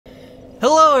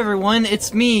Hello everyone,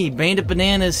 it's me, Bandit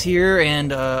Bananas here,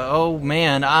 and oh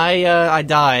man, I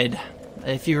died.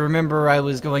 If you remember, I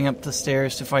was going up the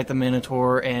stairs to fight the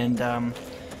Minotaur, and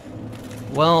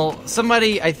well,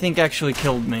 somebody I think actually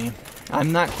killed me.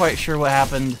 I'm not quite sure what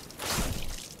happened,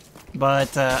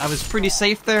 but I was pretty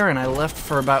safe there, and I left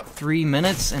for about 3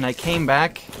 minutes, and I came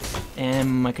back, and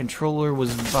my controller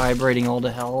was vibrating all to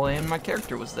hell, and my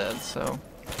character was dead, so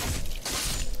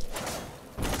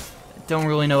don't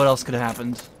really know what else could have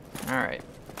happened. Alright.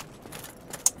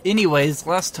 Anyways,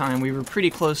 last time we were pretty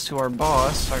close to our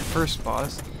boss, our first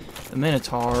boss, the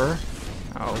Minotaur.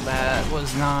 Oh, that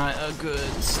was not a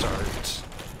good start.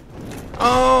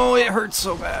 Oh, it hurts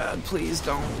so bad. Please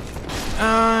don't.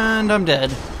 And I'm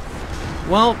dead.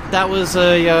 Well, that was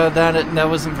that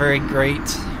wasn't very great.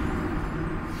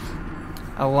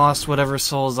 I lost whatever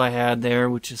souls I had there,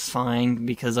 which is fine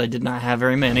because I did not have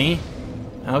very many.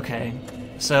 Okay.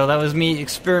 So that was me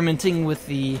experimenting with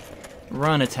the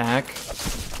run attack,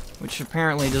 which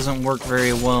apparently doesn't work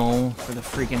very well for the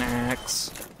freaking axe.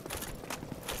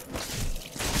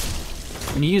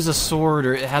 When you use a sword,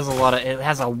 or it has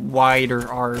a wider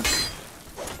arc,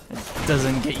 it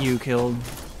doesn't get you killed.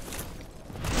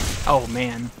 Oh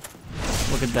man,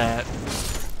 look at that.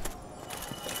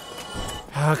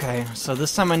 Okay, so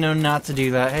this time I know not to do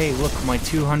that. Hey, look, my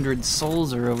 200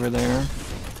 souls are over there.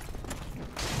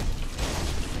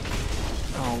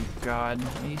 Oh god,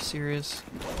 are you serious?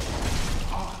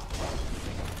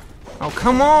 Oh,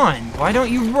 come on! Why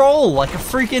don't you roll like a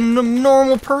freaking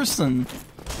normal person?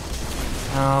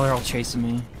 Oh, they're all chasing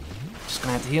me. Just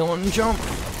gonna have to heal and jump.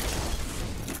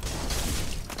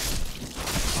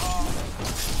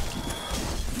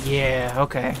 Yeah,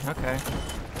 okay, okay.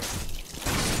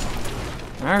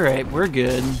 Alright, we're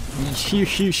good. You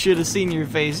should have seen your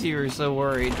face, you were so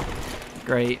worried.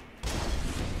 Great.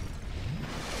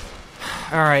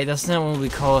 Alright, that's not what we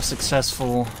call a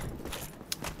successful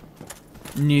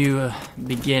new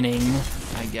beginning,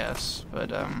 I guess,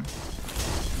 but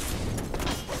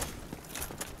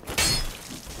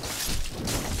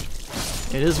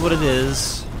it is what it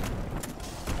is.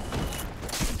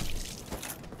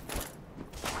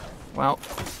 Well,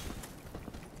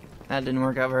 that didn't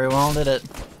work out very well, did it?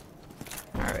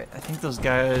 Alright, I think those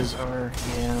guys are,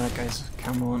 yeah, that guy's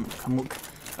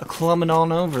clumbing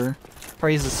on over.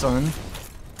 Praise the sun.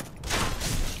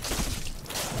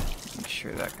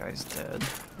 Sure that guy's dead.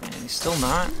 And he's still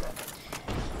not.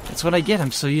 That's what I get. I'm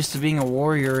so used to being a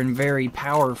warrior and very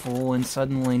powerful, and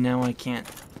suddenly now I can't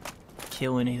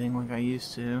kill anything like I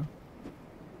used to.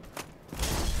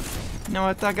 You know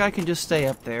what? That guy can just stay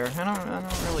up there. I don't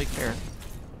really care.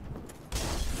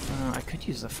 I could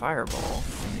use a fireball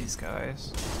on these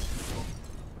guys.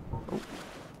 Oh.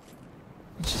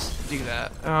 Let's just do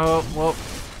that. Oh, well,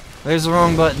 there's the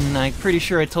wrong button. I'm pretty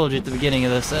sure I told you at the beginning of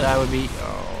this that I would be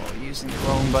using the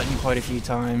wrong button quite a few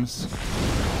times.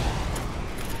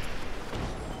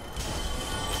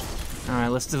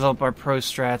 Alright, let's develop our pro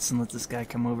strats and let this guy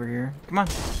come over here. Come on.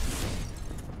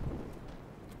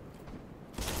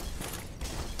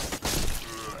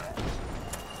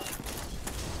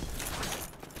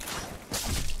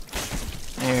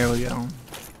 There we go.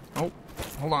 Oh,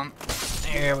 hold on.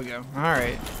 There we go.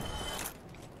 Alright.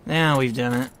 Now we've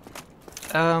done it.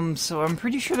 So I'm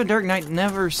pretty sure the Dark Knight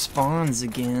never spawns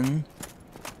again.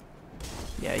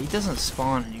 Yeah, he doesn't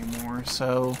spawn anymore,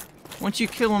 so once you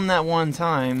kill him that one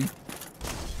time...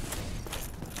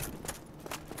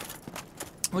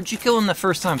 Once you kill him the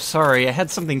first time, sorry, I had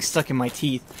something stuck in my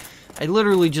teeth. I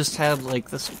literally just had, like,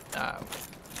 this,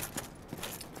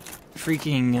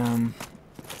 freaking,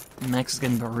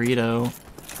 Mexican burrito,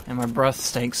 and my breath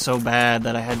stank so bad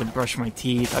that I had to brush my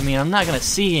teeth. I mean, I'm not gonna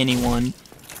see anyone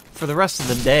for the rest of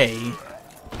the day,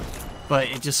 but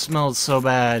it just smelled so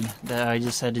bad that I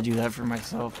just had to do that for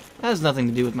myself. That has nothing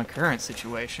to do with my current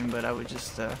situation, but I would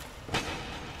just thought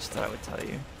I would tell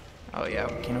you. Oh yeah,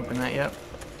 we can't open that yet.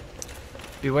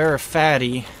 Beware of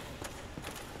fatty.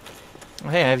 Oh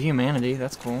hey, I have humanity,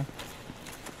 that's cool.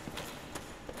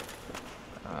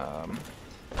 I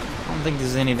don't think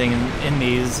there's anything in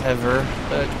these ever,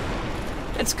 but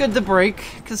it's good to break,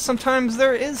 because sometimes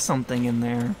there is something in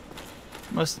there.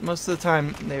 Most of the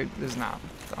time, there's not,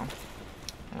 so.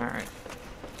 Alright.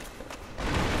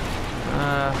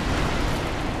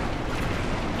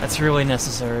 That's really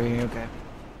necessary, okay.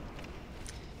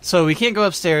 So, we can't go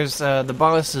upstairs, the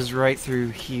boss is right through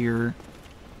here.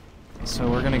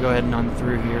 So, we're gonna go ahead and on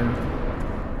through here.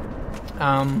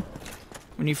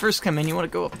 When you first come in, you want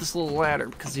to go up this little ladder,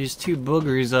 because there's two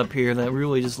boogers up here that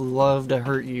really just love to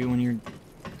hurt you when you're...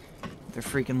 They're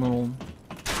freaking little...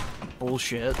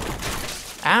 bullshit.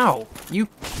 Ow! You...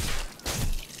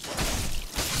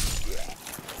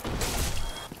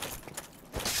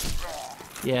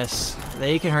 Yes,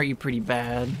 they can hurt you pretty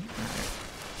bad. Alright.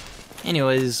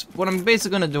 Anyways, what I'm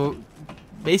basically gonna do...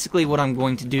 Basically what I'm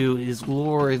going to do is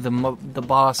lure the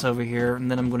boss over here,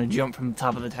 and then I'm going to jump from the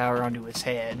top of the tower onto his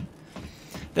head.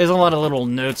 There's a lot of little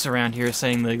notes around here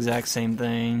saying the exact same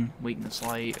thing. Weakness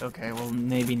light. Okay, well,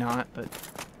 maybe not, but...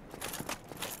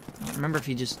 I don't remember if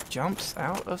he just jumps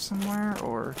out of somewhere,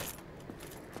 or...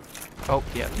 Oh,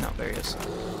 yeah, no, there he is.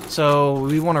 So,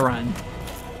 we want to run.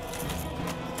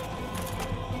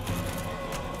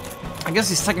 I guess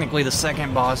he's technically the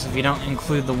second boss if you don't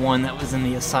include the one that was in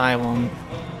the asylum.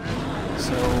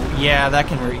 So, yeah, that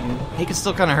can hurt you. He can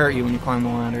still kind of hurt you when you climb the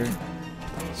ladder.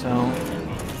 So...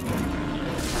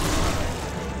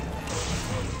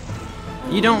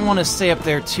 You don't want to stay up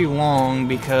there too long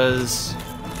because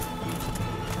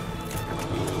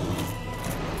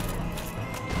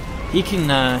he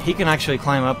can actually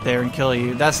climb up there and kill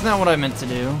you. That's not what I meant to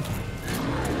do.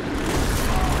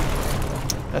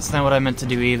 That's not what I meant to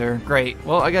do either. Great.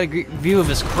 Well, I got a view of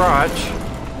his crotch,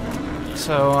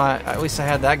 so at least I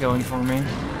had that going for me.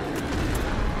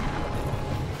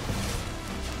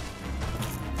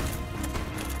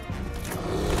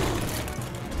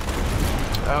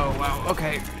 Oh, wow,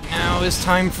 okay. Now it's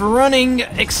time for running,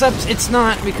 except it's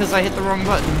not because I hit the wrong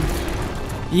button.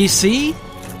 You see?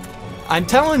 I'm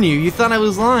telling you, you thought I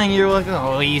was lying. You're like,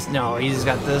 oh, he's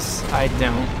got this. I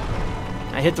don't.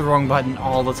 I hit the wrong button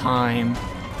all the time.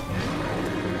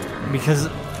 Because...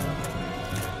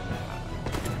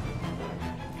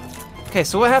 Okay,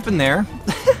 so what happened there?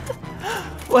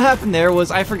 What happened there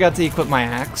was I forgot to equip my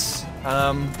axe.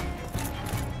 I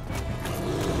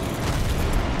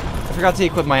forgot to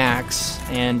equip my axe,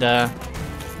 and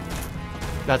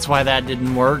that's why that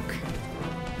didn't work.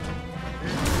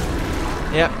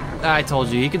 Yep, I told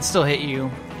you, he can still hit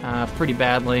you pretty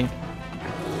badly.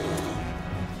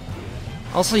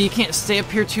 Also, you can't stay up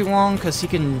here too long, because he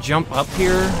can jump up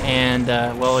here, and,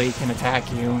 well, he can attack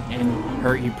you and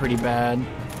hurt you pretty bad.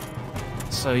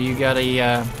 So you gotta, you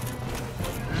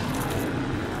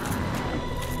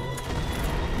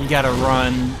gotta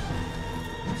run.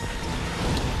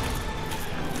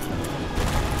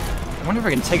 I wonder if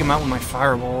I can take him out with my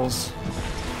fireballs.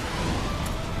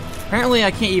 Apparently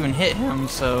I can't even hit him,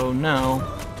 so no.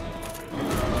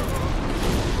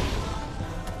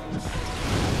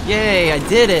 Yay, I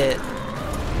did it!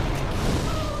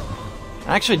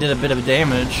 I actually did a bit of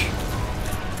damage.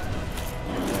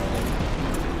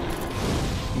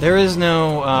 There is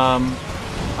no,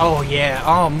 oh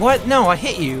yeah, what? No, I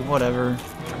hit you, whatever.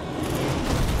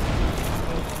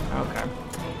 Okay.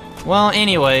 Well,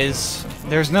 anyways,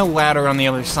 there's no ladder on the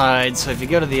other side, so if you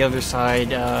go to the other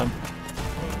side,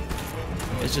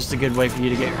 it's just a good way for you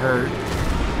to get hurt.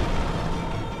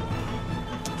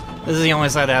 This is the only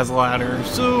side that has a ladder,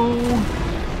 so...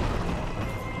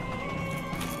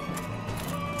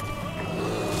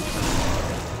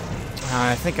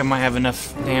 I think I might have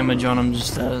enough damage on him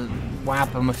just to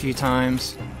whap him a few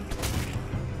times.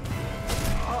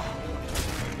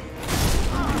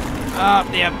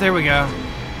 Yep, there we go.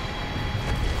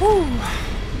 Whew.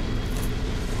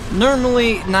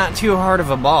 Normally, not too hard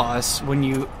of a boss when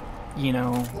you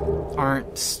know,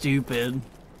 aren't stupid.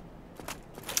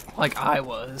 Like I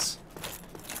was.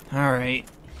 Alright.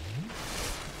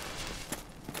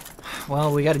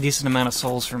 Well, we got a decent amount of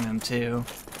souls from him, too.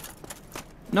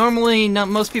 Normally,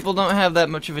 most people don't have that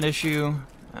much of an issue.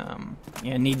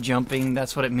 Yeah, need jumping,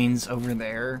 that's what it means over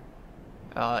there.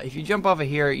 If you jump off of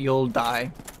here, you'll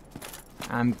die.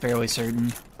 I'm fairly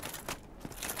certain.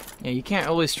 Yeah, you can't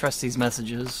always trust these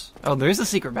messages. Oh, there is a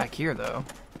secret back here, though.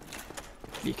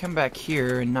 If you come back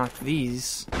here and knock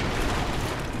these...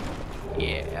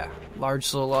 Yeah, large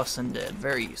soul lost and dead.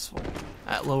 Very useful.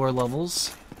 At lower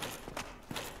levels.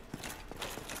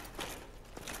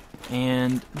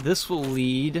 And this will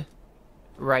lead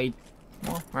right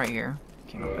here.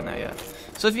 Can't open that yet.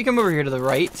 So if you come over here to the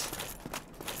right,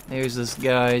 there's this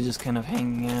guy just kind of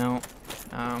hanging out.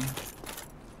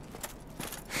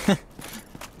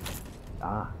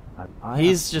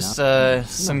 He's just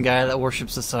some guy that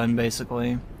worships the sun,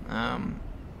 basically.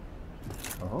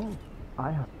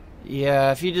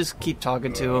 Yeah, if you just keep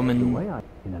talking to him and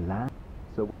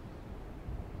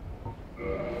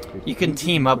you can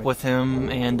team up with him,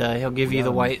 and he'll give you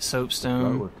the white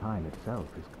soapstone. Time itself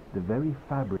is the very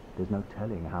fabric. There's no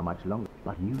telling how much longer,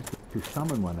 like used to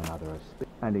summon one another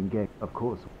and engage, of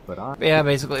course. But yeah,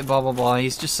 basically, blah blah blah.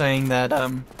 He's just saying that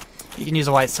you can use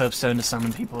a white soapstone to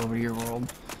summon people over to your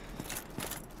world.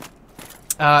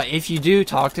 If you do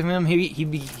talk to him,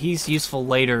 he's useful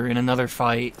later in another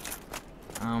fight.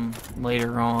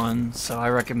 Later on, so I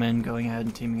recommend going ahead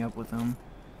and teaming up with him.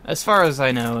 As far as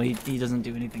I know, he doesn't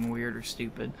do anything weird or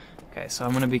stupid. Okay, so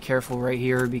I'm gonna be careful right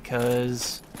here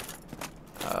because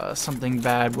something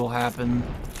bad will happen.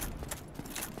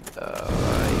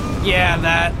 Yeah,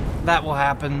 that will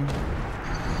happen.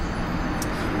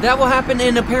 That will happen,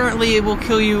 and apparently it will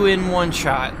kill you in one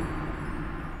shot.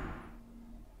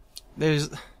 I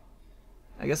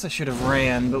guess I should have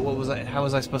ran, but how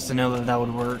was I supposed to know that that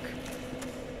would work?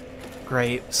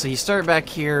 Great. So you start back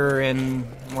here, and,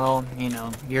 well, you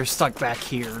know, you're stuck back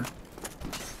here.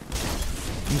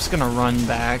 I'm just gonna run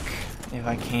back, if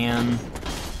I can.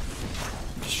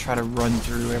 Just try to run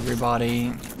through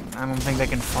everybody. I don't think they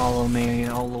can follow me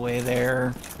all the way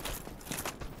there.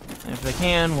 And if they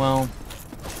can, well,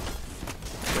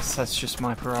 I guess that's just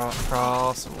my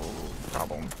possible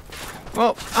problem.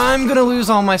 Well, I'm gonna lose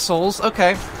all my souls.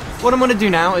 Okay. What I'm gonna do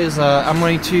now is, I'm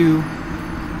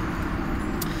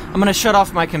gonna shut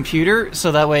off my computer,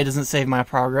 so that way it doesn't save my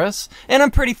progress. And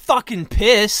I'm pretty fucking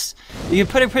pissed. You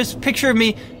can put a picture of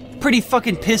me pretty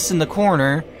fucking pissed in the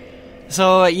corner.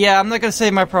 So, yeah, I'm not gonna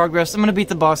save my progress. I'm gonna beat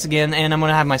the boss again, and I'm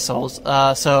gonna have my souls.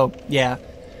 So, yeah.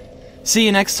 See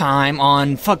you next time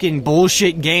on fucking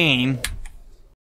bullshit game.